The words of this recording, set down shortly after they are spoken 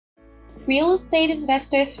real estate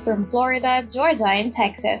investors from Florida, Georgia, and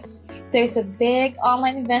Texas. There's a big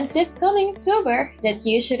online event this coming October that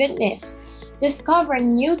you shouldn't miss. Discover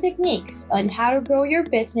new techniques on how to grow your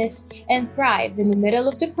business and thrive in the middle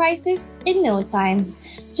of the crisis in no time.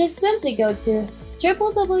 Just simply go to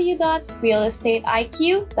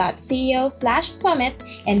www.realestateiq.co/summit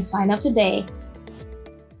and sign up today.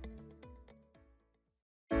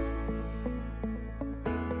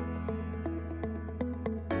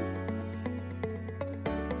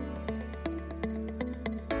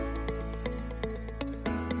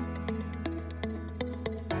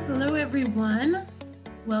 Hello, everyone.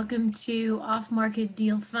 Welcome to Off Market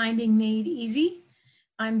Deal Finding Made Easy.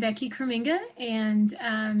 I'm Becky Kreminga, and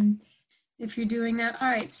if you're doing that, all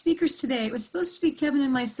right, speakers today. It was supposed to be Kevin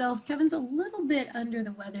and myself. Kevin's a little bit under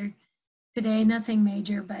the weather today, nothing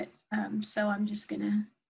major, but so I'm just gonna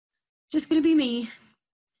be me.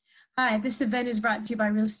 Hi, this event is brought to you by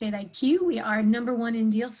Real Estate IQ. We are #1 in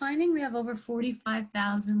deal finding. We have over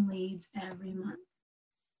 45,000 leads every month.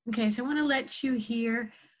 Okay, so I want to let you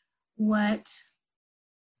hear what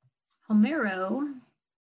Homero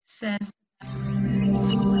says.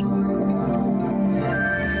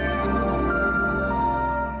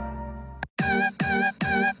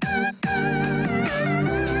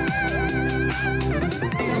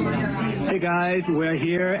 Hey guys, we're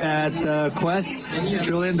here at the Quest $1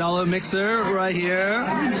 Trillion Mixer right here.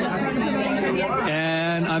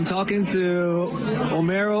 And I'm talking to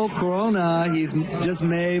Homero Corona. He's just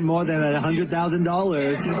made more than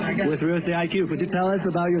 $100,000 with Real Estate IQ. Could you tell us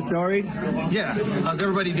about your story? Yeah, how's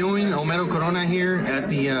everybody doing? Homero Corona here at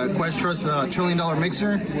the Quest Trust $1 Trillion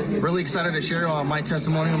Mixer. Really excited to share my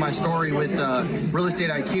testimony and my story with Real Estate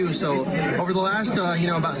IQ. So over the last,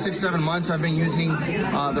 about 6-7 months, I've been using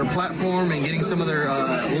their platform and getting some of their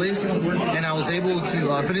lists, and I was able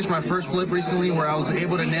to finish my first flip recently where I was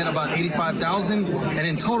able to net about $85,000, and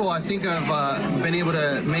in total I think I've been able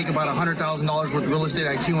to make about $100,000 with Real Estate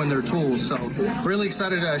IQ and their tools. So really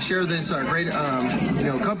excited to share this great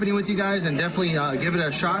company with you guys, and definitely give it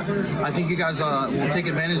a shot. I think you guys will take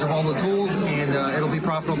advantage of all the tools, and it'll be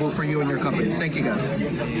profitable for you and your company. Thank you guys.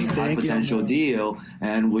 High potential deal,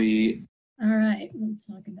 and we. All right, we'll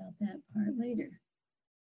talk about that part later.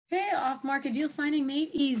 Okay, off-market deal finding made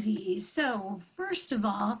easy. So first of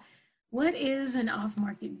all, what is an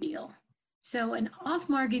off-market deal? So an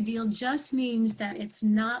off-market deal just means that it's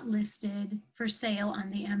not listed for sale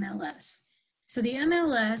on the MLS. So the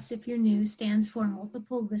MLS, if you're new, stands for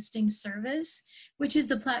Multiple Listing Service, which is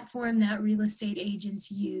the platform that real estate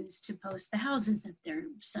agents use to post the houses that they're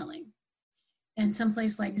selling. And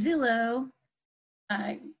someplace like Zillow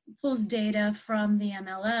pulls data from the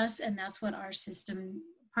MLS, and that's what our system,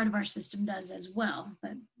 part of our system does as well,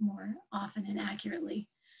 but more often and accurately.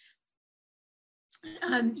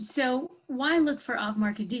 So why look for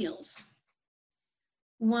off-market deals?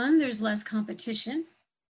 One, there's less competition.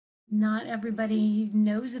 Not everybody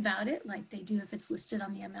knows about it like they do if it's listed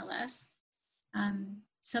on the MLS.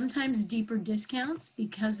 Sometimes deeper discounts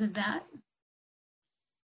because of that.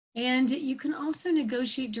 And you can also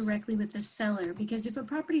negotiate directly with the seller, because if a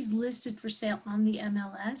property is listed for sale on the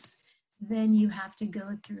MLS, then you have to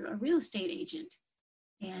go through a real estate agent,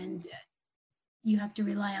 and you have to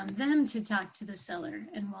rely on them to talk to the seller.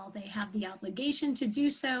 And while they have the obligation to do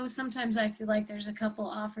so, sometimes I feel like there's a couple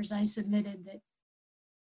offers I submitted that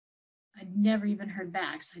I'd never even heard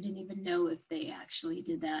back. So I didn't even know if they actually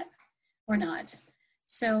did that or not.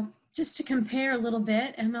 So just to compare a little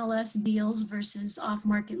bit, MLS deals versus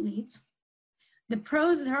off-market leads. There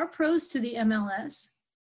are pros to the MLS.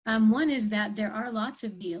 One is that there are lots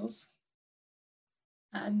of deals,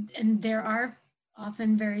 and there are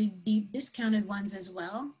often very deep discounted ones as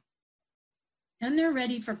well. And they're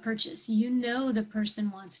ready for purchase. You know the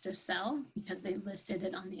person wants to sell because they listed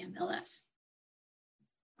it on the MLS.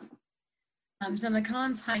 Some of the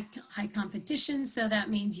cons, high competition, so that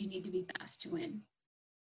means you need to be fast to win.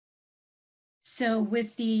 So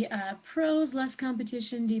with the pros, less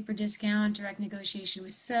competition, deeper discount, direct negotiation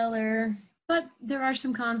with seller, but there are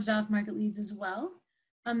some cons to off-market leads as well.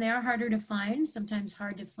 They are harder to find, sometimes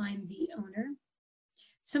hard to find the owner.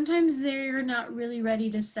 Sometimes they're not really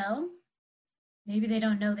ready to sell. Maybe they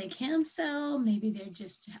don't know they can sell. Maybe they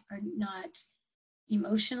just are not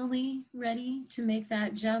emotionally ready to make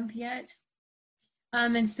that jump yet.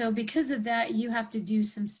 And so because of that, you have to do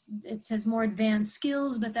some, it says more advanced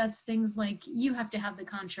skills, but that's things like you have to have the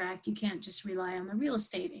contract. You can't just rely on the real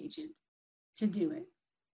estate agent to do it.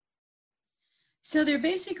 So there are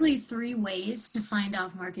basically 3 ways to find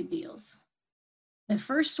off-market deals. The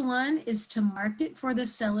first one is to market for the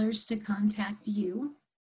sellers to contact you.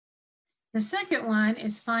 The second one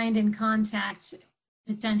is find and contact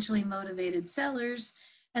potentially motivated sellers.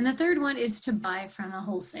 And the third one is to buy from a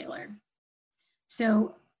wholesaler.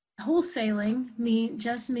 So wholesaling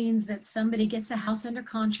just means that somebody gets a house under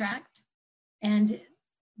contract and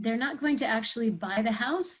they're not going to actually buy the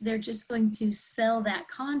house. They're just going to sell that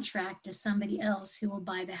contract to somebody else who will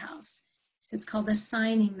buy the house. So it's called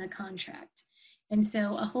assigning the contract. And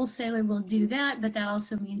so a wholesaler will do that, but that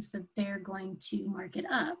also means that they're going to mark it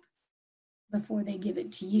up before they give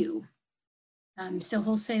it to you. So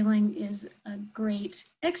wholesaling is a great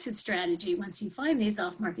exit strategy once you find these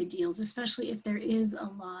off-market deals, especially if there is a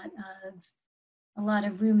lot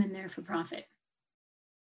of room in there for profit.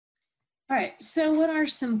 All right, so what are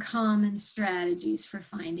some common strategies for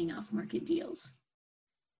finding off-market deals?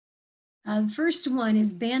 The first one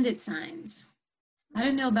is bandit signs. I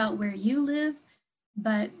don't know about where you live,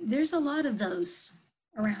 but there's a lot of those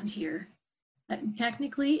around here.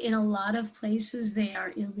 Technically, in a lot of places, they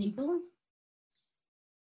are illegal.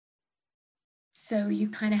 So you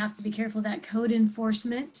kind of have to be careful of that code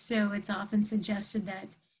enforcement. So it's often suggested that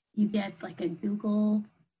you get like a Google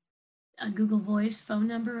Voice phone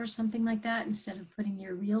number or something like that instead of putting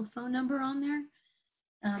your real phone number on there.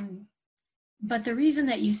 But the reason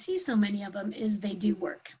that you see so many of them is they do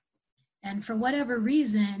work. And for whatever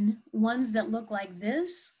reason, ones that look like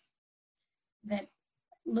this, that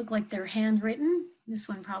look like they're handwritten, this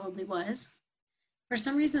one probably was, for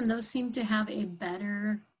some reason those seem to have a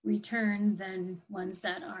better return than ones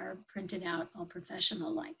that are printed out all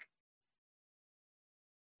professional like.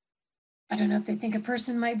 I don't know if they think a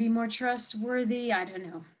person might be more trustworthy, I don't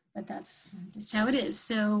know, but that's just how it is.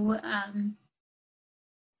 So,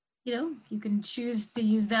 you know, you can choose to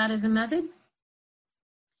use that as a method.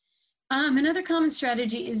 Another common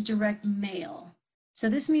strategy is direct mail. So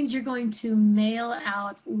this means you're going to mail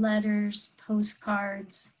out letters,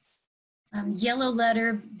 postcards. Yellow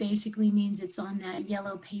letter basically means it's on that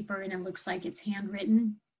yellow paper and it looks like it's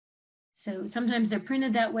handwritten. So sometimes they're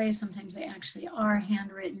printed that way, sometimes they actually are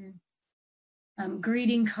handwritten.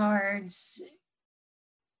 Greeting cards,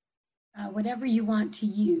 whatever you want to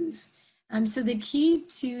use. So the key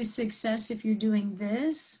to success if you're doing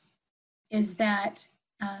this is that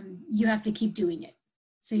you have to keep doing it.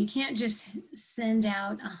 So you can't just send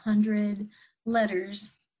out 100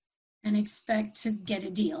 letters and expect to get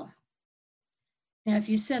a deal. Now, if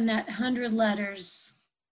you send that 100 letters,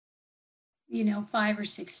 you know, 5 or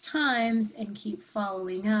 6 times and keep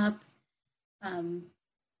following up,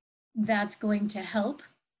 that's going to help.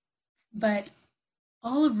 But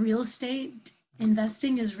all of real estate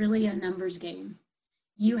investing is really a numbers game.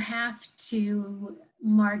 You have to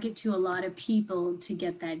market to a lot of people to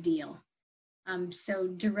get that deal. So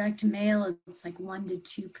direct mail, it's like 1 to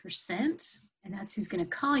 2%, and that's who's going to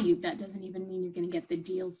call you. That doesn't even mean you're going to get the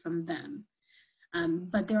deal from them.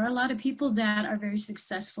 But there are a lot of people that are very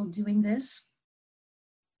successful doing this.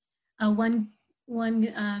 One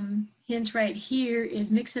hint right here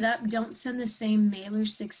is mix it up. Don't send the same mailer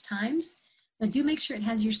 6 times, but do make sure it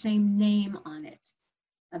has your same name on it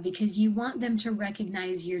because you want them to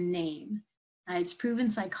recognize your name. It's proven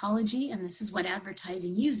psychology, and this is what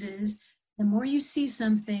advertising uses. The more you see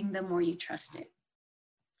something, the more you trust it.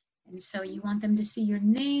 And so you want them to see your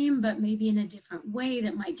name, but maybe in a different way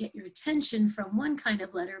that might get your attention from one kind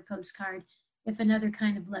of letter or postcard if another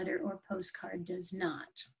kind of letter or postcard does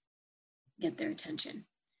not get their attention.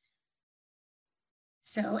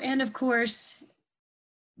 So, and of course,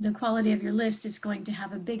 the quality of your list is going to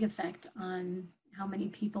have a big effect on how many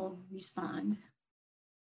people respond.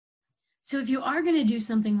 So if you are going to do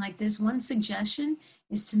something like this, one suggestion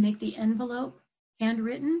is to make the envelope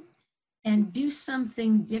handwritten and do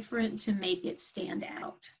something different to make it stand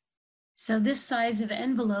out. So this size of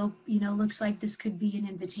envelope, you know, looks like this could be an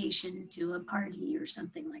invitation to a party or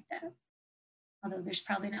something like that. Although there's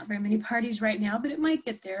probably not very many parties right now, but it might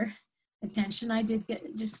get their attention. I did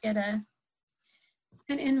just get an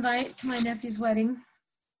invite to my nephew's wedding.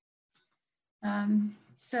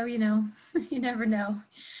 So, you know, you never know.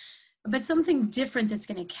 But something different that's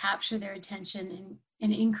going to capture their attention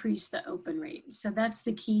and increase the open rate. So that's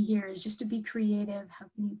the key here, is just to be creative. How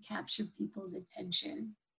can you capture people's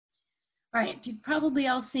attention? All right, you've probably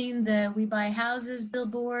all seen the We Buy Houses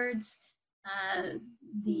billboards,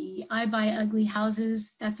 the I Buy Ugly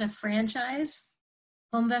Houses. That's a franchise,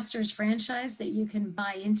 HomeVestors franchise that you can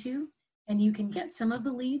buy into, and you can get some of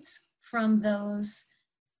the leads from those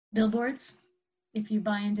billboards if you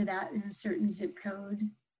buy into that in a certain zip code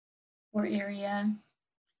or area.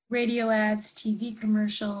 Radio ads, TV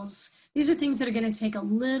commercials, these are things that are going to take a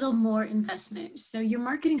little more investment. So your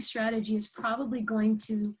marketing strategy is probably going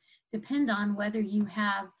to depend on whether you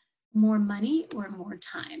have more money or more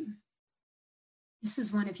time. This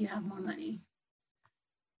is one if you have more money,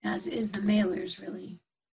 as is the mailers really.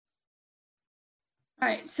 All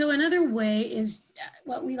right, so another way is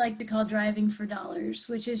what we like to call driving for dollars,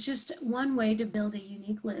 which is just one way to build a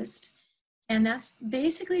unique list. And that's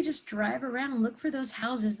basically just drive around and look for those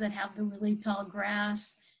houses that have the really tall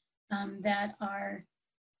grass, that are,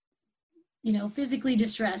 you know, physically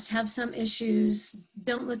distressed, have some issues,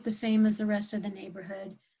 don't look the same as the rest of the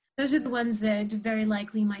neighborhood. Those are the ones that very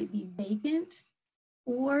likely might be vacant,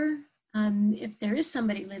 or if there is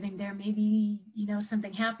somebody living there, maybe, you know,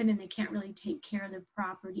 something happened and they can't really take care of the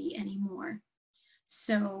property anymore.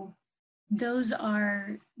 So those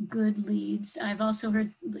are good leads. I've also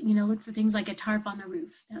heard, you know, look for things like a tarp on the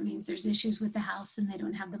roof. That means there's issues with the house and they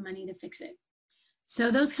don't have the money to fix it.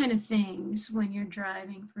 So those kind of things when you're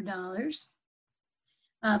driving for dollars.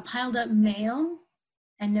 Piled up mail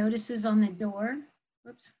and notices on the door.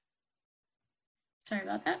 Whoops. Sorry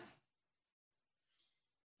about that.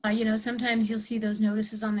 You know, sometimes you'll see those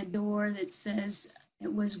notices on the door that says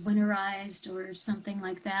it was winterized or something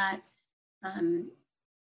like that.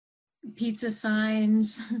 Pizza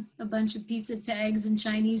signs, a bunch of pizza tags and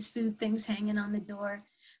Chinese food things hanging on the door.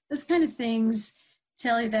 Those kind of things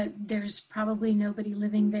tell you that there's probably nobody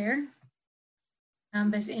living there.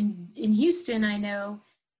 But in Houston, I know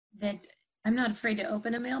that I'm not afraid to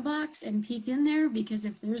open a mailbox and peek in there, because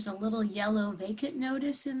if there's a little yellow vacant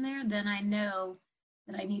notice in there, then I know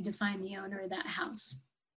that I need to find the owner of that house.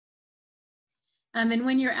 And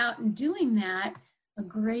when you're out and doing that, a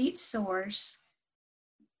great source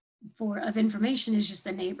of information is just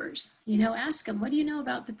the neighbors. You know, ask them, what do you know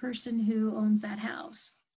about the person who owns that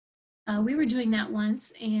house? We were doing that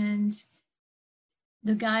once, and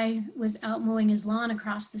the guy was out mowing his lawn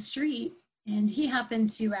across the street, and he happened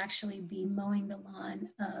to actually be mowing the lawn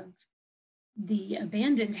of the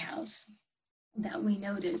abandoned house that we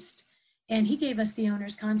noticed. And he gave us the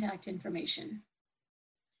owner's contact information.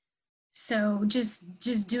 So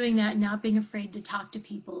just doing that, not being afraid to talk to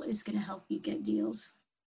people, is going to help you get deals.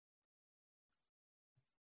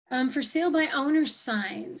 For sale by owner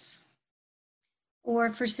signs,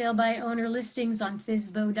 or for sale by owner listings on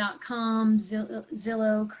FSBO.com,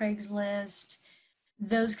 Zillow, Craigslist,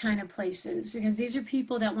 those kind of places, because these are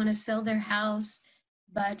people that want to sell their house,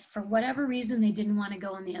 but for whatever reason, they didn't want to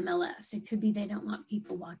go on the MLS. It could be they don't want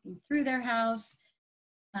people walking through their house.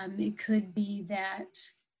 It could be that,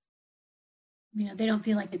 you know, they don't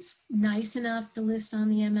feel like it's nice enough to list on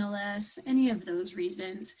the MLS, any of those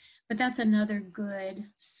reasons. But that's another good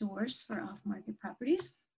source for off-market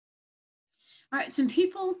properties. All right, some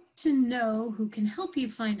people to know who can help you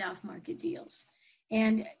find off-market deals.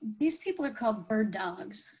 And these people are called bird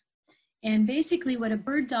dogs. And basically what a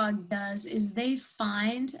bird dog does is they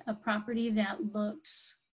find a property that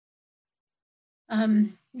looks,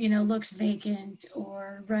 you know, looks vacant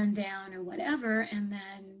or run down or whatever, and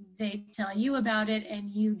then they tell you about it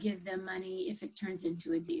and you give them money if it turns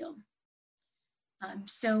into a deal.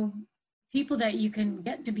 So people that you can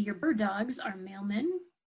get to be your bird dogs are mailmen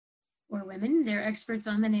or women. They're experts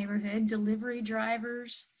on the neighborhood, delivery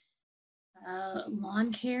drivers,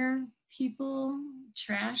 lawn care people,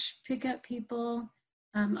 trash pickup people.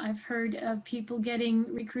 I've heard of people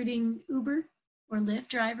recruiting Uber or Lyft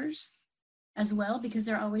drivers as well, because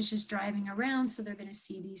they're always just driving around, so they're going to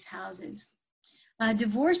see these houses.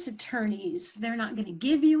 Divorce attorneys, they're not going to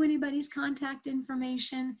give you anybody's contact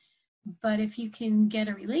information, but if you can get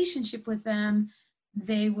a relationship with them,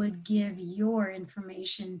 they would give your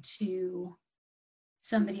information to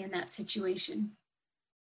somebody in that situation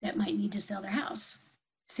that might need to sell their house.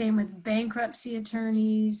 Same with bankruptcy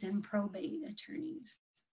attorneys and probate attorneys.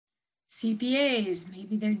 CPAs,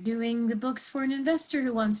 maybe they're doing the books for an investor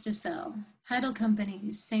who wants to sell. Title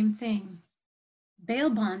companies, same thing. Bail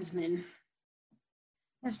bondsmen.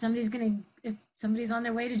 If somebody's on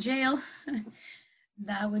their way to jail,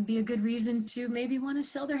 that would be a good reason to maybe want to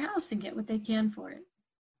sell their house and get what they can for it.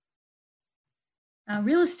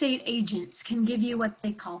 Real estate agents can give you what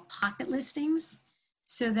they call pocket listings.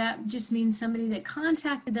 So that just means somebody that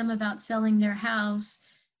contacted them about selling their house,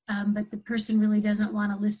 but the person really doesn't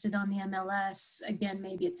want to list it on the MLS. Again,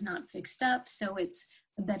 maybe it's not fixed up, so it's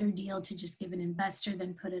a better deal to just give an investor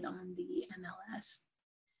than put it on the MLS.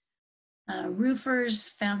 Roofers,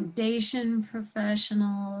 foundation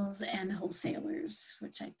professionals, and wholesalers,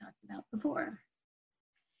 which I talked about before.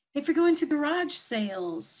 If you're going to garage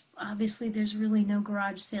sales, obviously there's really no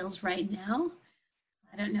garage sales right now.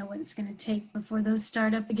 I don't know what it's going to take before those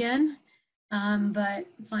start up again, but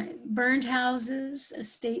burned houses,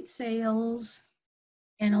 estate sales,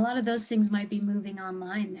 and a lot of those things might be moving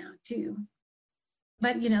online now too.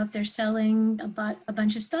 But, you know, if they're selling a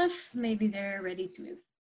bunch of stuff, maybe they're ready to move.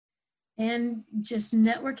 And just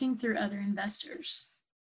networking through other investors.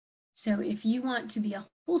 So if you want to be a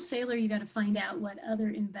wholesaler, you got to find out what other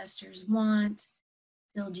investors want,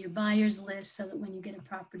 build your buyer's list so that when you get a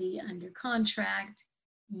property under contract,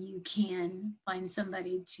 you can find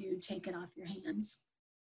somebody to take it off your hands.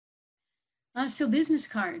 So business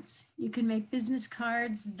cards. You can make business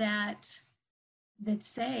cards that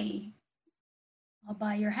say, I'll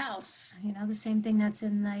buy your house. You know, the same thing that's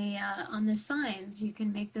in the on the signs. You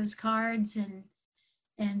can make those cards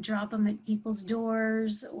and drop them at people's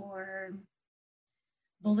doors or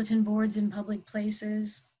bulletin boards in public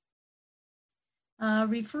places.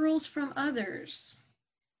 Referrals from others.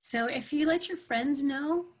 So if you let your friends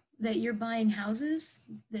know that you're buying houses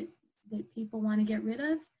that people want to get rid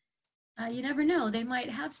of, you never know. They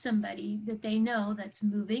might have somebody that they know that's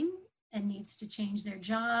moving and needs to change their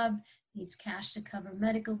job, needs cash to cover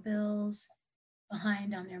medical bills,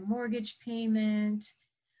 behind on their mortgage payment,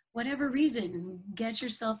 whatever reason, get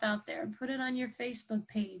yourself out there. Put it on your Facebook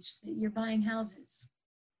page that you're buying houses.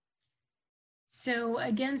 So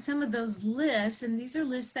again, some of those lists, and these are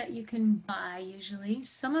lists that you can buy usually.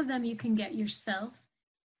 Some of them you can get yourself,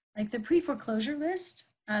 like the pre-foreclosure list.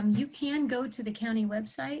 You can go to the county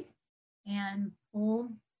website and pull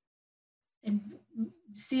and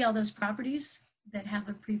see all those properties that have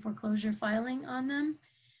a pre-foreclosure filing on them.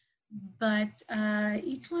 But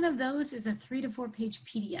each one of those is a 3 to 4 page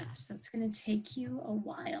PDF. So it's going to take you a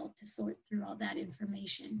while to sort through all that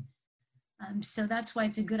information. So that's why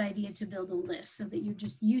it's a good idea to build a list so that you're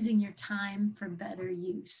just using your time for better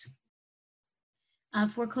use.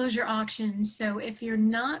 Foreclosure auctions. So if you're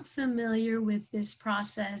not familiar with this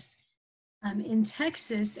process, in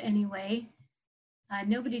Texas anyway,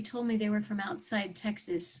 nobody told me they were from outside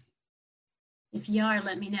Texas. If you are,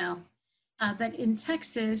 let me know. But in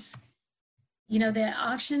Texas, you know, the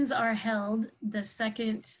auctions are held the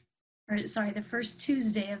first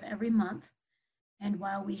Tuesday of every month. And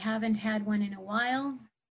while we haven't had one in a while,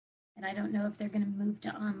 and I don't know if they're going to move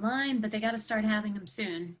to online, but they got to start having them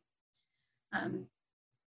soon.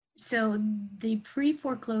 So the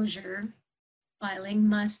pre-foreclosure filing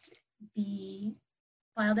must be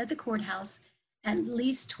filed at the courthouse at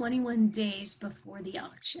least 21 days before the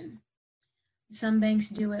auction. Some banks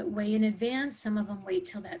do it way in advance. Some of them wait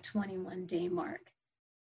till that 21-day mark.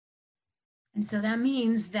 And so that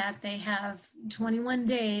means that they have 21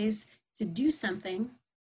 days to do something.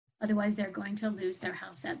 Otherwise, they're going to lose their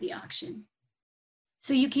house at the auction.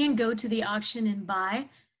 So you can go to the auction and buy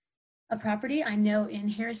a property. I know in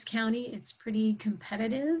Harris County, it's pretty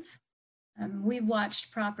competitive. We've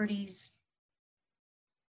watched properties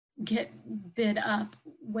get bid up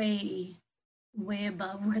way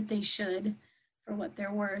above what they should for what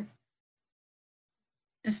they're worth.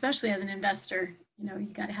 Especially as an investor, you know, you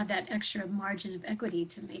got to have that extra margin of equity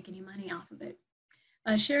to make any money off of it.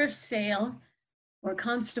 A sheriff's sale or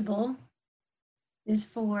constable is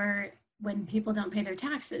for when people don't pay their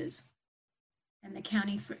taxes, and the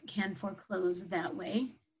county can foreclose that way.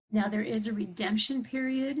 Now there is a redemption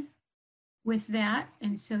period with that,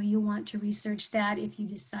 and so you'll want to research that if you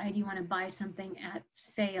decide you want to buy something at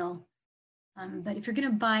sale. But if you're going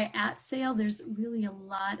to buy at sale, there's really a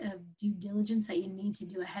lot of due diligence that you need to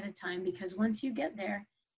do ahead of time, because once you get there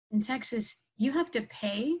in Texas, you have to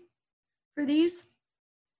pay for these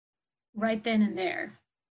right then and there.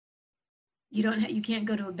 You can't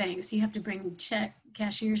go to a bank, so you have to bring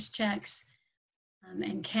cashier's checks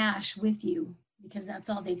and cash with you, because that's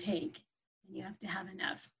all they take, and you have to have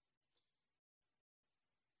enough.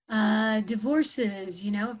 Divorces,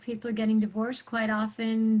 you know, if people are getting divorced, quite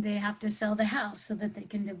often they have to sell the house so that they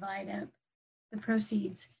can divide up the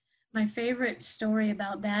proceeds. My favorite story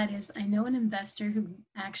about that is I know an investor who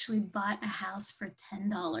actually bought a house for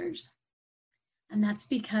 $10. And that's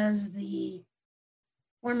because the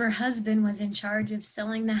former husband was in charge of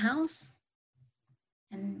selling the house,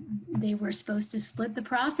 and they were supposed to split the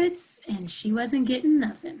profits, and she wasn't getting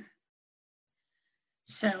nothing.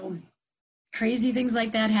 So crazy things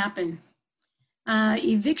like that happen.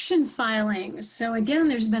 Eviction filings. So again,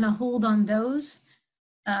 there's been a hold on those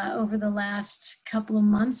over the last couple of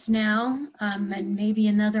months now, and maybe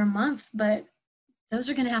another month, but those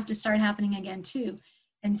are going to have to start happening again too.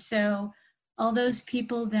 And so all those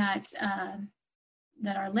people that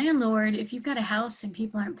are landlord, if you've got a house and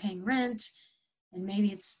people aren't paying rent, and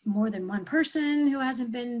maybe it's more than one person who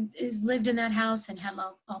is lived in that house and had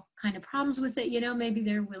all kind of problems with it, you know, maybe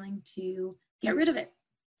they're willing to get rid of it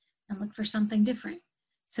and look for something different.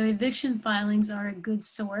 So eviction filings are a good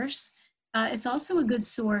source. It's also a good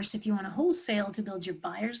source if you want a wholesale to build your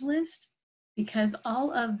buyer's list. because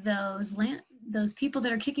all of those people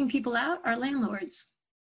that are kicking people out are landlords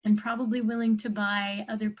and probably willing to buy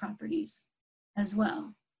other properties as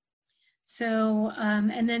well. So,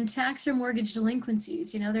 and then tax or mortgage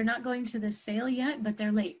delinquencies, they're not going to the sale yet, but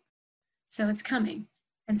they're late. So it's coming.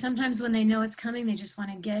 And sometimes when they know it's coming, they just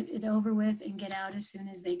want to get it over with and get out as soon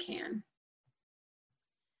as they can.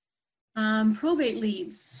 Probate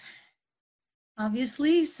leads.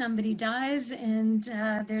 Obviously, somebody dies and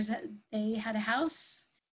they had a house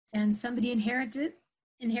and somebody inherits it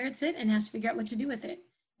and has to figure out what to do with it.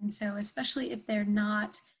 And so especially if they're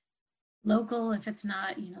not local, if it's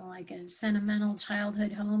not, like a sentimental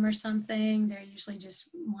childhood home or something, they're usually just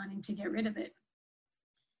wanting to get rid of it.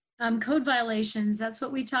 Code violations, that's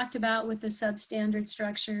what we talked about with the substandard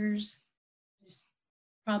structures, just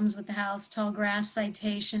problems with the house, tall grass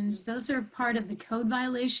citations. Those are part of the code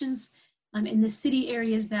violations in the city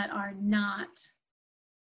areas that are not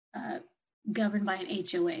governed by an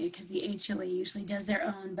HOA, because the HOA usually does their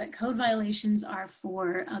own, but code violations are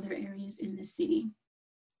for other areas in the city.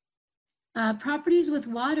 Properties with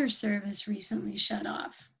water service recently shut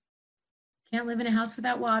off. Can't live in a house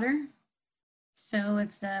without water. So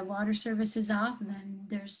if the water service is off, then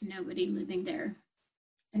there's nobody living there.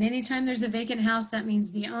 And anytime there's a vacant house, that means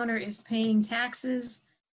the owner is paying taxes,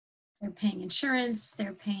 they're paying insurance,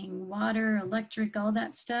 they're paying water, electric, all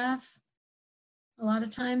that stuff. A lot of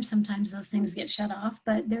times, sometimes those things get shut off,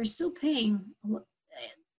 but they're still paying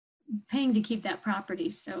to keep that property.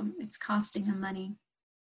 So it's costing them money.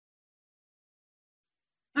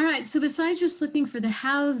 All right, so besides just looking for the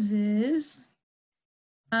houses,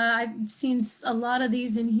 I've seen a lot of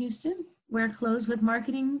these in Houston. Wear clothes with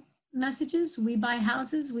marketing messages. We buy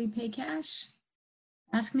houses, we pay cash.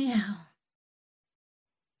 Ask me how.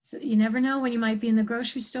 So you never know when you might be in the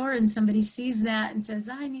grocery store and somebody sees that and says,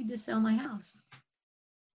 I need to sell my house.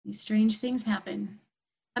 These strange things happen.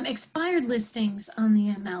 Expired listings on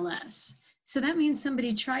the MLS. So that means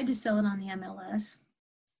somebody tried to sell it on the MLS.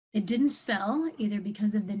 It didn't sell, either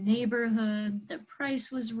because of the neighborhood, the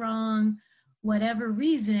price was wrong, whatever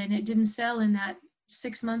reason, it didn't sell in that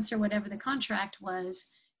 6 months or whatever the contract was.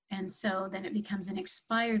 And so then it becomes an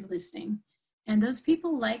expired listing. And those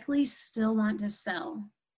people likely still want to sell.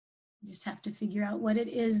 You just have to figure out what it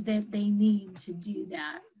is that they need to do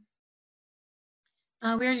that.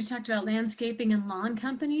 We already talked about landscaping and lawn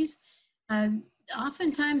companies.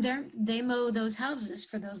 Oftentimes they mow those houses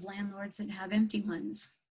for those landlords that have empty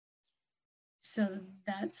ones. So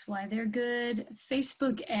that's why they're good.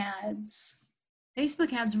 Facebook ads.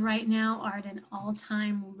 Facebook ads right now are at an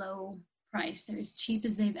all-time low price. They're as cheap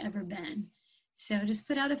as they've ever been. So just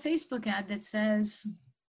put out a Facebook ad that says,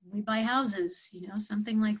 we buy houses,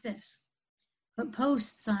 something like this. Put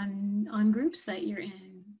posts on groups that you're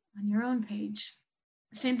in, on your own page.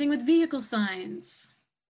 Same thing with vehicle signs.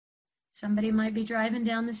 Somebody might be driving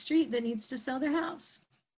down the street that needs to sell their house.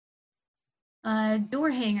 Door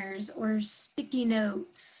hangers or sticky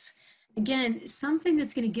notes. Again, something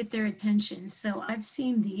that's going to get their attention. So I've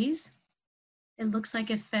seen these. It looks like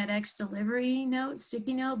a FedEx delivery note,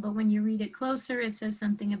 sticky note, but when you read it closer, it says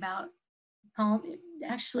something about call.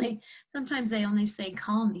 Actually, sometimes they only say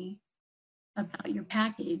call me about your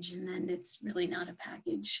package, and then it's really not a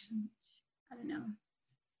package. I don't know.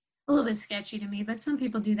 A little bit sketchy to me, but some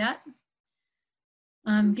people do that.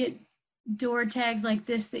 Get door tags like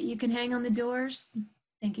this that you can hang on the doors,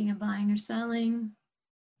 thinking of buying or selling.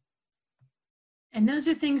 And those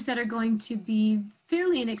are things that are going to be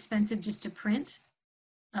fairly inexpensive just to print.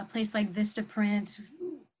 A place like Vistaprint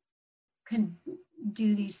can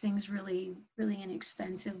do these things really, really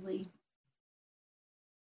inexpensively.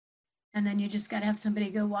 And then you just got to have somebody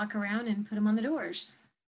go walk around and put them on the doors.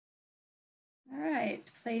 All right,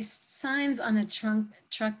 place signs on a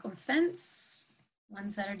truck or fence.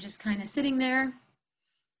 Ones that are just kind of sitting there.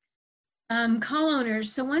 Call owners.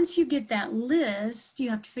 So once you get that list, you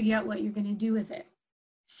have to figure out what you're going to do with it.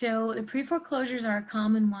 So the pre-foreclosures are a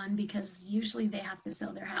common one because usually they have to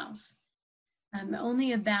sell their house.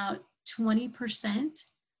 Only about 20%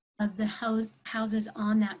 of the houses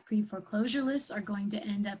on that pre-foreclosure list are going to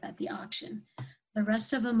end up at the auction. The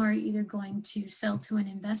rest of them are either going to sell to an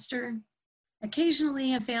investor.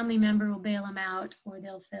 Occasionally a family member will bail them out, or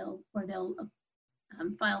they'll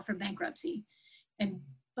file for bankruptcy, and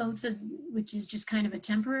both of which is just kind of a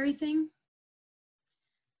temporary thing.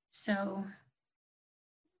 So,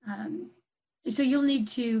 so you'll need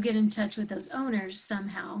to get in touch with those owners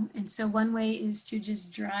somehow. And so one way is to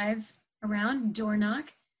just drive around, door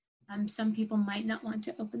knock. Some people might not want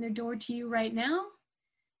to open their door to you right now,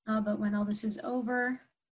 but when all this is over,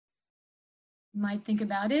 you might think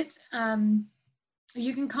about it.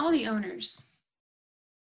 You can call the owners.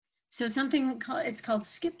 So it's called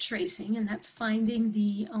skip tracing, and that's finding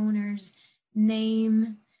the owner's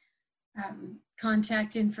name,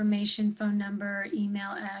 contact information, phone number,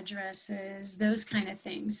 email addresses, those kind of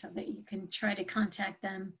things, so that you can try to contact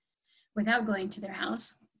them without going to their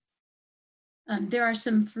house. There are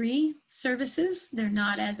some free services. They're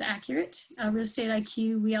not as accurate. Real Estate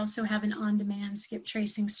IQ, we also have an on-demand skip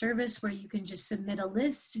tracing service where you can just submit a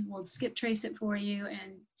list. We'll skip trace it for you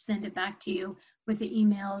and send it back to you with the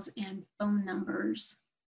emails and phone numbers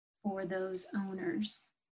for those owners.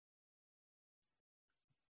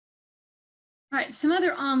 All right, some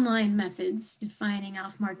other online methods defining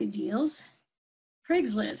off-market deals.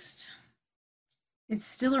 Craigslist. It's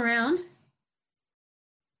still around.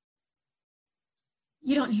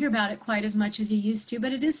 You don't hear about it quite as much as you used to,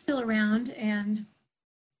 but it is still around, and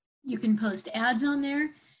you can post ads on there.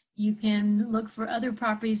 You can look for other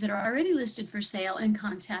properties that are already listed for sale and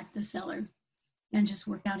contact the seller and just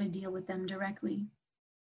work out a deal with them directly.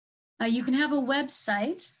 You can have a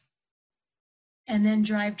website and then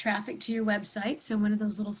drive traffic to your website. So one of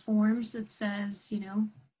those little forms that says, you know,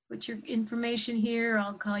 put your information here, or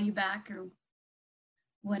I'll call you back, or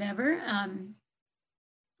whatever.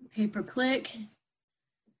 Pay-per-click.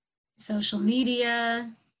 Social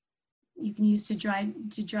media, you can use to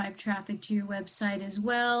drive traffic to your website as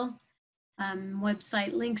well.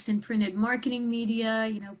 Website links and printed marketing media,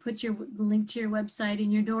 you know, put the link to your website in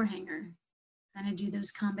your door hanger, kind of do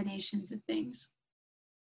those combinations of things.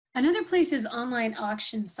 Another place is online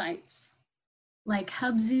auction sites like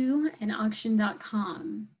Hubzu and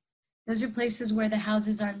auction.com. Those are places where the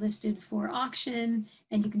houses are listed for auction,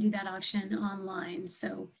 and you can do that auction online.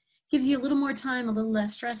 So gives you a little more time, a little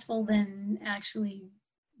less stressful than actually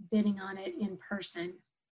bidding on it in person.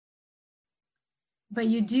 But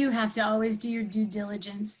you do have to always do your due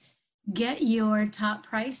diligence. Get your top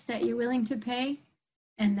price that you're willing to pay,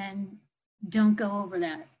 and then don't go over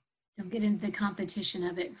that. Don't get into the competition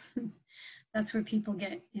of it. That's where people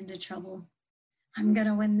get into trouble. I'm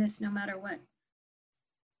gonna win this no matter what.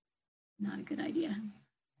 Not a good idea.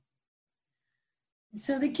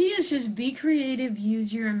 So the key is just be creative,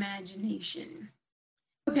 use your imagination.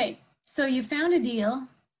 Okay, so you found a deal.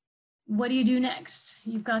 What do you do next?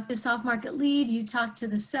 You've got this off-market lead, you talk to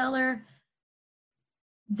the seller,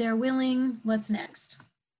 they're willing, what's next?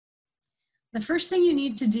 The first thing you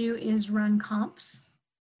need to do is run comps,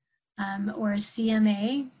 or a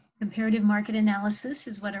CMA, comparative market analysis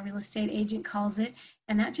is what a real estate agent calls it.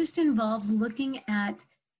 And that just involves looking at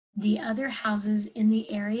the other houses in the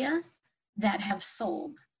area that have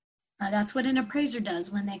sold. That's what an appraiser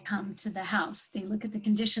does when they come to the house. They look at the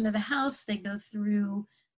condition of the house, they go through,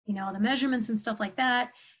 you know, all the measurements and stuff like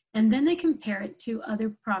that, and then they compare it to other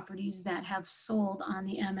properties that have sold on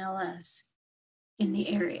the MLS in the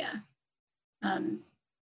area.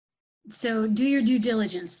 So do your due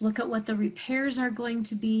diligence. Look at what the repairs are going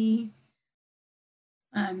to be.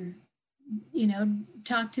 You know,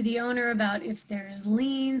 talk to the owner about if there's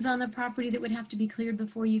liens on the property that would have to be cleared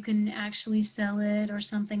before you can actually sell it or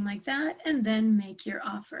something like that, and then make your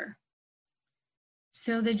offer.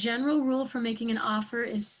 So the general rule for making an offer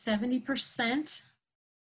is 70%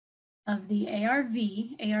 of the ARV.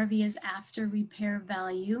 ARV is after repair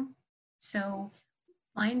value. So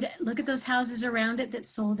look at those houses around it that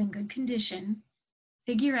sold in good condition.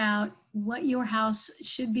 Figure out what your house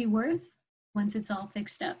should be worth once it's all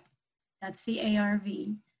fixed up. That's the ARV.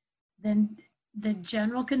 Then the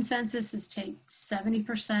general consensus is take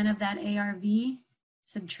 70% of that ARV,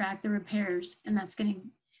 subtract the repairs, and that's going to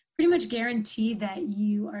pretty much guarantee that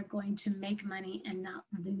you are going to make money and not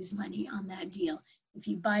lose money on that deal. If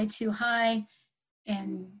you buy too high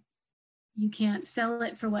and you can't sell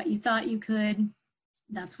it for what you thought you could,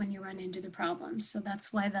 that's when you run into the problems. So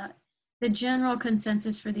that's why the general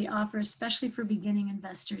consensus for the offer, especially for beginning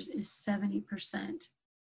investors, is 70%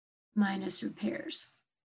 minus repairs.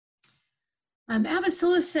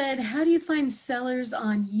 Abasula said, how do you find sellers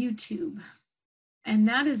on YouTube? And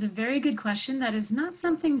that is a very good question. That is not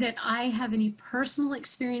something that I have any personal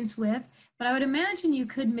experience with, but I would imagine you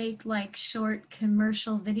could make like short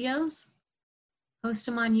commercial videos, post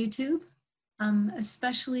them on YouTube,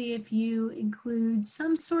 especially if you include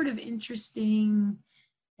some sort of interesting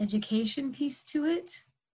education piece to it.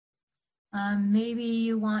 Maybe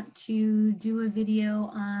you want to do a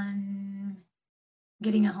video on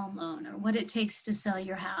getting a home loan or what it takes to sell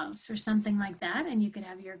your house or something like that. And you could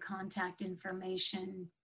have your contact information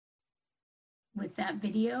with that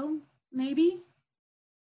video, maybe.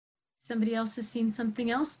 Somebody else has seen something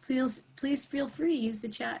else, please feel free, use the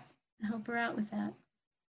chat and help her out with that.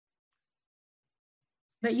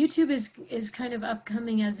 But YouTube is kind of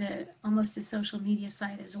upcoming as almost a social media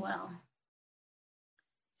site as well.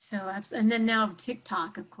 So, and then now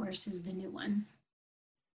TikTok, of course, is the new one.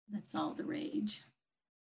 That's all the rage.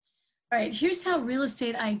 All right, here's how Real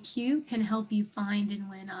Estate IQ can help you find and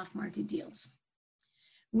win off-market deals.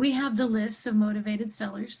 We have the lists of motivated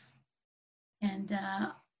sellers, and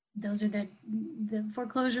those are the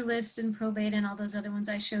foreclosure list and probate and all those other ones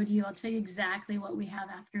I showed you. I'll tell you exactly what we have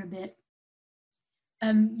after a bit.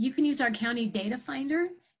 You can use our county data finder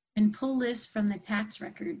and pull lists from the tax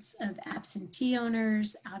records of absentee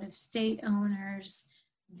owners, out-of-state owners,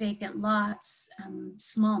 vacant lots,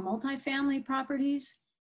 small multifamily properties,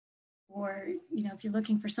 or if you're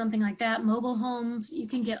looking for something like that, mobile homes, you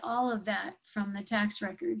can get all of that from the tax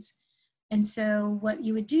records. And so what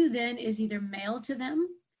you would do then is either mail to them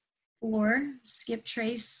or skip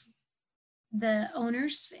trace the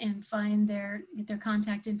owners and find get their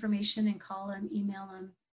contact information and call them, email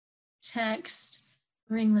them, text,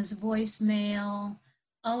 ringless voicemail,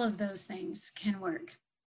 all of those things can work.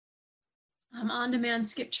 On-demand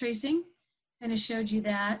skip tracing, kind of showed you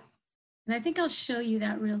that. And I think I'll show you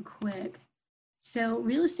that real quick. So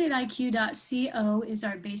realestateiq.co is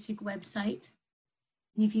our basic website.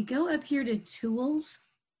 And if you go up here to tools,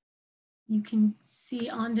 you can see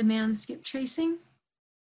on-demand skip tracing.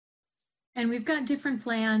 And we've got different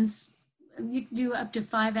plans. You can do up to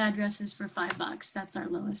 5 addresses for $5. That's our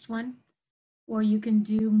lowest one. Or you can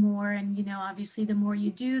do more, and obviously the more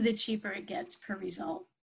you do, the cheaper it gets per result.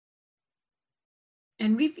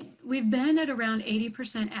 And we've been at around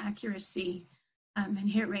 80% accuracy and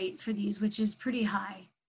hit rate for these, which is pretty high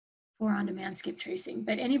for on-demand skip tracing.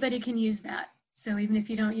 But anybody can use that. So even if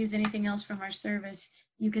you don't use anything else from our service,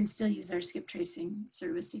 you can still use our skip tracing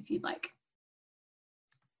service if you'd like.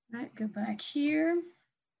 All right, go back here.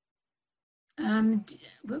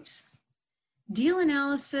 Whoops. Deal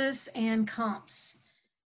analysis and comps.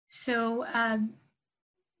 So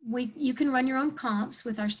you can run your own comps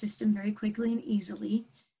with our system very quickly and easily.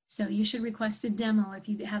 So you should request a demo if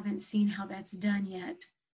you haven't seen how that's done yet.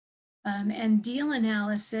 And deal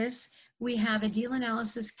analysis, we have a deal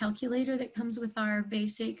analysis calculator that comes with our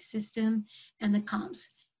basic system and the comps.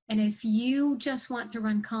 And if you just want to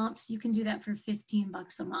run comps, you can do that for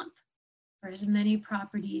 $15 a month for as many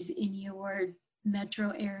properties in your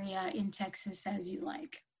metro area in Texas as you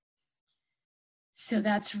like. So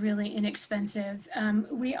that's really inexpensive.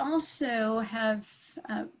 We also have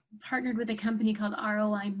partnered with a company called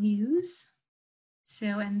ROI Muse.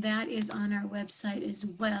 So, and that is on our website as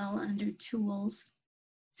well under tools.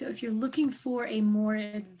 So if you're looking for a more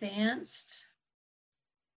advanced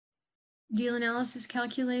deal analysis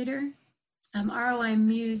calculator, ROI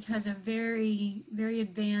Muse has a very, very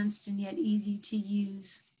advanced and yet easy to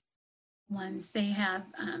use ones. They have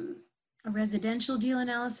a residential deal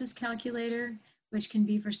analysis calculator, which can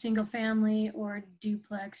be for single family or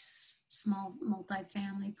duplex, small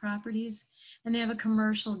multifamily properties. And they have a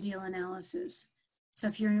commercial deal analysis. So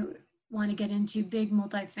if you want to get into big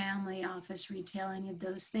multifamily, office, retail, any of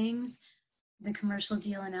those things, the commercial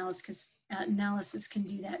deal analysis can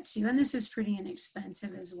do that too. And this is pretty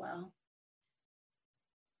inexpensive as well.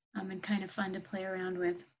 And kind of fun to play around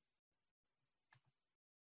with.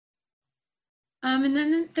 And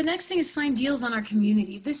then the next thing is find deals on our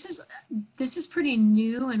community. This is pretty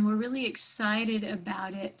new and we're really excited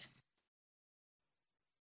about it.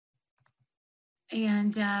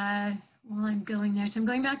 And while I'm going there, so I'm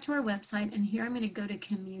going back to our website and here I'm going to go to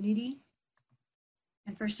community.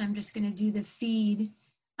 And first I'm just going to do the feed.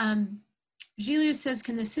 Julia says,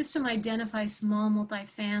 can the system identify small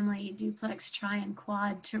multifamily, duplex, tri, and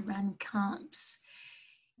quad to run comps?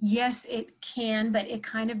 Yes, it can, but it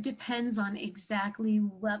kind of depends on exactly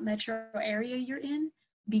what metro area you're in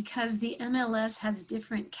because the MLS has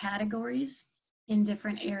different categories in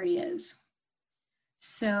different areas.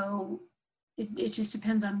 So it just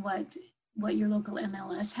depends on what your local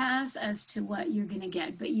MLS has as to what you're going to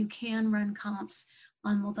get, but you can run comps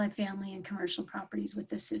on multifamily and commercial properties with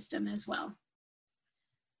the system as well.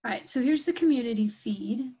 All right, so here's the community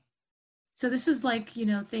feed. So this is like,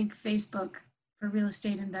 think Facebook for real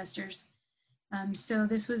estate investors. So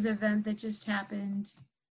this was the event that just happened.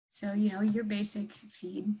 So, your basic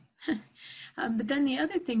feed. But then the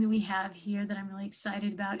other thing that we have here that I'm really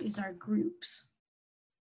excited about is our groups.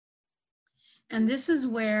 And this is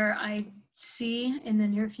where I see in the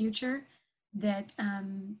near future that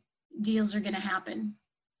deals are going to happen.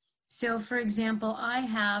 So for example, I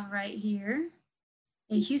have right here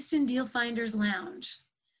a Houston Deal Finders Lounge.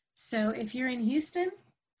 So if you're in Houston,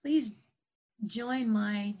 please join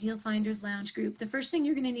my Deal Finders Lounge group. The first thing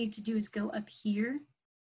you're going to need to do is go up here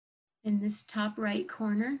in this top right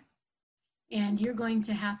corner, and you're going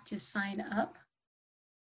to have to sign up.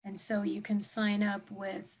 And so you can sign up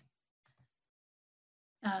with,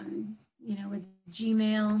 you know, with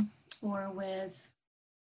Gmail or with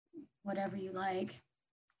whatever you like,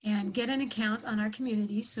 and get an account on our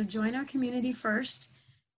community. So join our community first,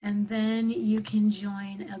 and then you can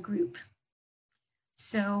join a group.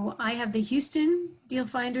 So I have the Houston Deal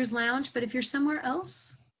Finders Lounge, but if you're somewhere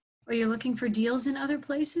else or you're looking for deals in other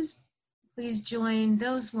places, please join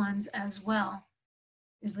those ones as well.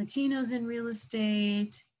 There's Latinos in real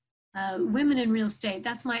estate, women in real estate.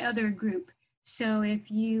 That's my other group. So if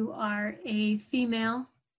you are a female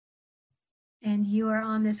and you are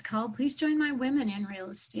on this call, please join my Women in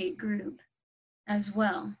Real Estate group as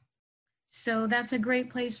well. So that's a great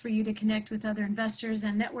place for you to connect with other investors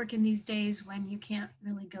and network in these days when you can't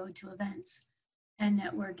really go to events and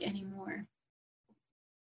network anymore.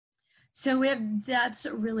 So that's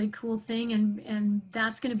a really cool thing, and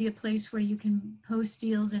that's going to be a place where you can post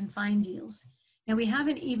deals and find deals. Now, we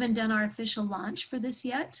haven't even done our official launch for this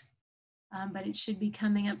yet, but it should be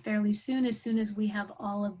coming up fairly soon as we have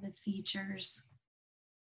all of the features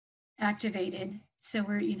activated. So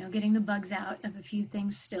we're, you know, getting the bugs out of a few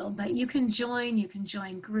things still, but you can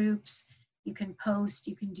join groups, you can post,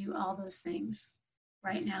 you can do all those things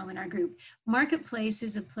right now in our group. Marketplace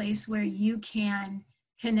is a place where you can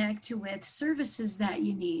connect with services that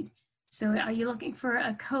you need. So are you looking for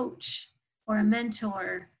a coach or a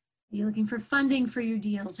mentor? Are you looking for funding for your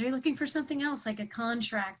deals? Are you looking for something else like a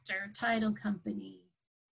contractor, title company,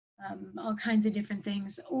 all kinds of different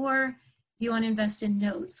things? Or do you want to invest in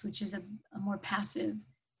notes, which is a more passive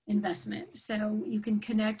investment? So you can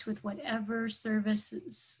connect with whatever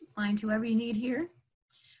services, find whoever you need here.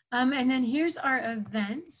 And then here's our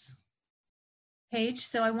events page.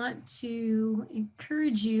 So I want to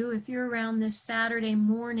encourage you, if you're around this Saturday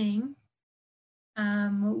morning,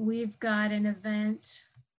 we've got an event.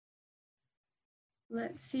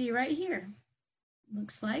 Let's see, right here,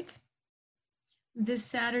 looks like. This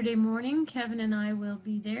Saturday morning, Kevin and I will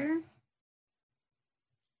be there.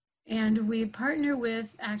 And we partner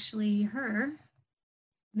with actually her,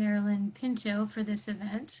 Marilyn Pinto, for this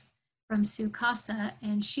event from Sukasa,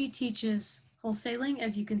 and she teaches wholesaling.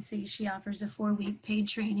 As you can see, she offers a 4-week paid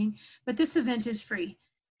training, but this event is free.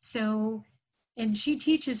 So, and she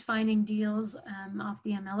teaches finding deals off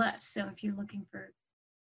the MLS. So if you're looking for,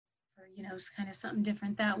 you know, kind of something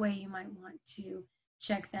different that way, you might want to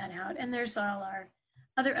check that out. And there's all our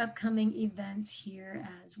other upcoming events here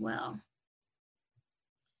as well.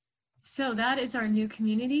 So that is our new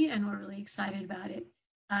community, and we're really excited about it.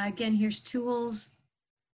 Again, here's tools,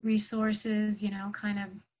 resources, you know, kind of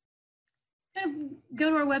go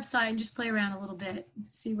to our website and just play around a little bit,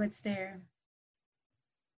 see what's there.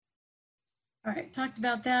 All right, talked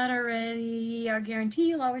about that already. Our guarantee,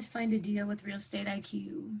 you'll always find a deal with Real Estate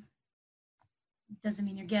IQ. Doesn't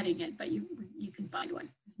mean you're getting it, but you can find one.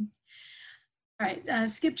 All right,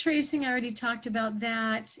 skip tracing, I already talked about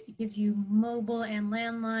that. It gives you mobile and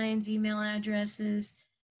landlines, email addresses,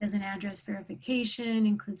 does an address verification,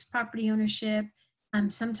 includes property ownership,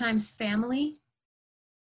 sometimes family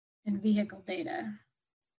and vehicle data.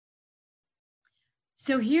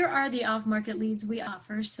 So here are the off-market leads we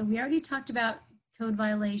offer. So we already talked about code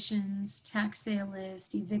violations, tax sale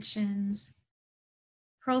list, evictions,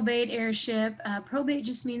 probate, heirship. Probate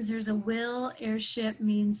just means there's a will. Heirship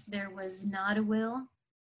means there was not a will.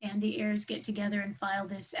 And the heirs get together and file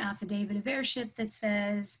this affidavit of heirship that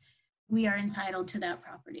says we are entitled to that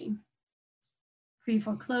property.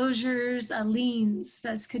 Pre-foreclosures, liens.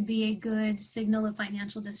 This could be a good signal of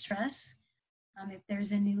financial distress. If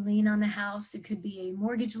there's a new lien on the house, it could be a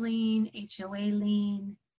mortgage lien, HOA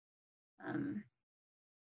lien.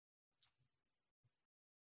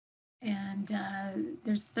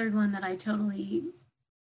 There's a third one that I totally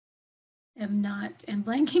am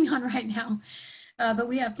blanking on right now. But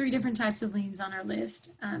we have 3 different types of liens on our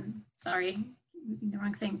list. Sorry, the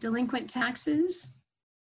wrong thing. Delinquent taxes.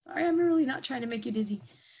 Sorry, I'm really not trying to make you dizzy.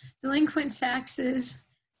 Delinquent taxes,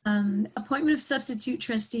 appointment of substitute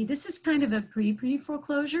trustee. This is kind of a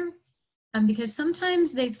pre-foreclosure because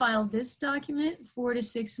sometimes they file this document 4 to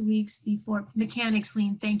 6 weeks before. Mechanics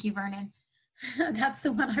lien. Thank you, Vernon. That's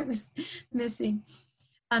the one I was missing.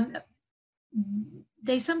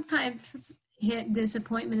 They sometimes hit this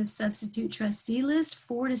appointment of substitute trustee list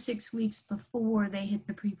 4 to 6 weeks before they hit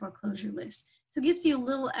the pre-foreclosure list. So it gives you a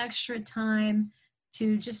little extra time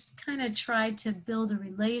to just kind of try to build a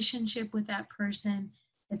relationship with that person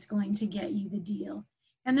that's going to get you the deal.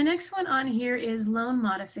 And the next one on here is loan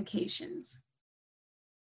modifications.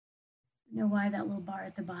 I don't know why that little bar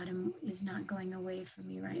at the bottom is not going away from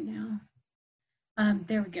me right now.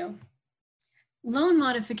 There we go. Loan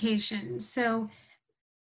modification. So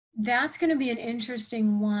that's going to be an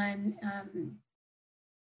interesting one.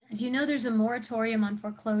 As you know, there's a moratorium on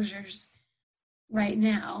foreclosures right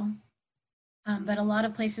now, but a lot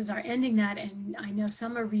of places are ending that, and I know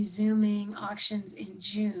some are resuming auctions in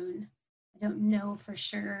June. I don't know for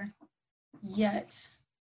sure yet.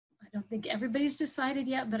 I don't think everybody's decided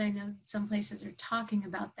yet, but I know some places are talking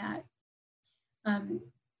about that.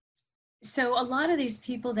 So a lot of these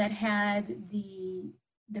people that had the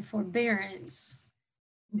forbearance,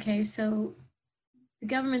 okay, so the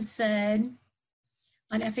government said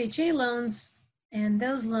on FHA loans and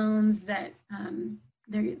those loans that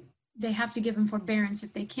they have to give them forbearance.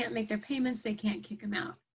 If they can't make their payments, they can't kick them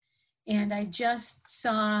out. And I just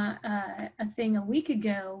saw a thing a week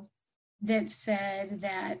ago that said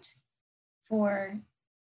that for,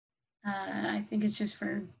 I think it's just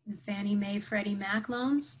for the Fannie Mae, Freddie Mac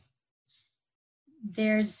loans,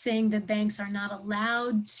 they're saying the banks are not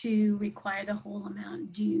allowed to require the whole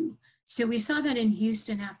amount due. So we saw that in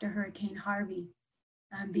Houston after Hurricane Harvey,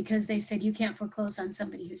 because they said you can't foreclose on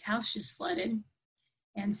somebody whose house just flooded.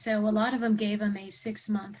 And so a lot of them gave them a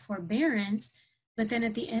 6-month forbearance, but then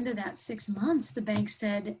at the end of that 6 months, the bank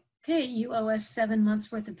said, okay, you owe us 7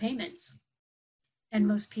 months worth of payments. And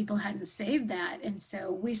most people hadn't saved that. And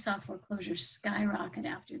so we saw foreclosures skyrocket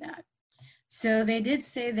after that. So they did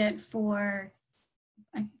say that for,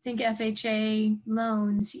 I think, FHA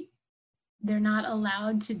loans, they're not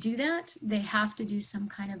allowed to do that. They have to do some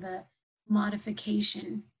kind of a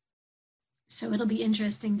modification. So it'll be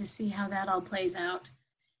interesting to see how that all plays out.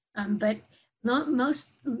 But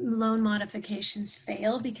most loan modifications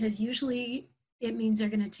fail because usually it means they're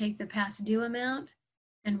going to take the past due amount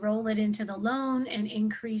and roll it into the loan and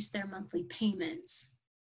increase their monthly payments.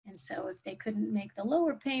 And so if they couldn't make the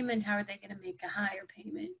lower payment, how are they going to make a higher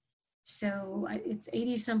payment? So it's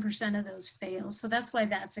 80% of those fail. So that's why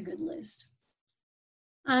that's a good list.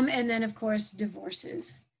 And then of course,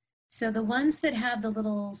 divorces. So the ones that have the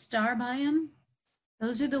little star by them,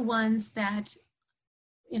 those are the ones that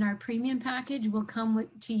in our premium package will come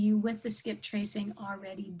to you with the skip tracing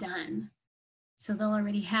already done. So they'll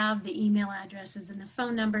already have the email addresses and the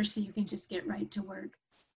phone numbers, so you can just get right to work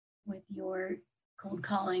with your cold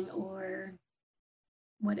calling or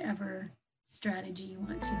whatever strategy you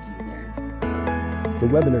want to do there. For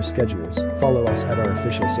webinar schedules, follow us at our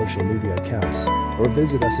official social media accounts or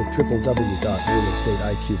visit us at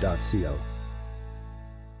www.realestateiq.co.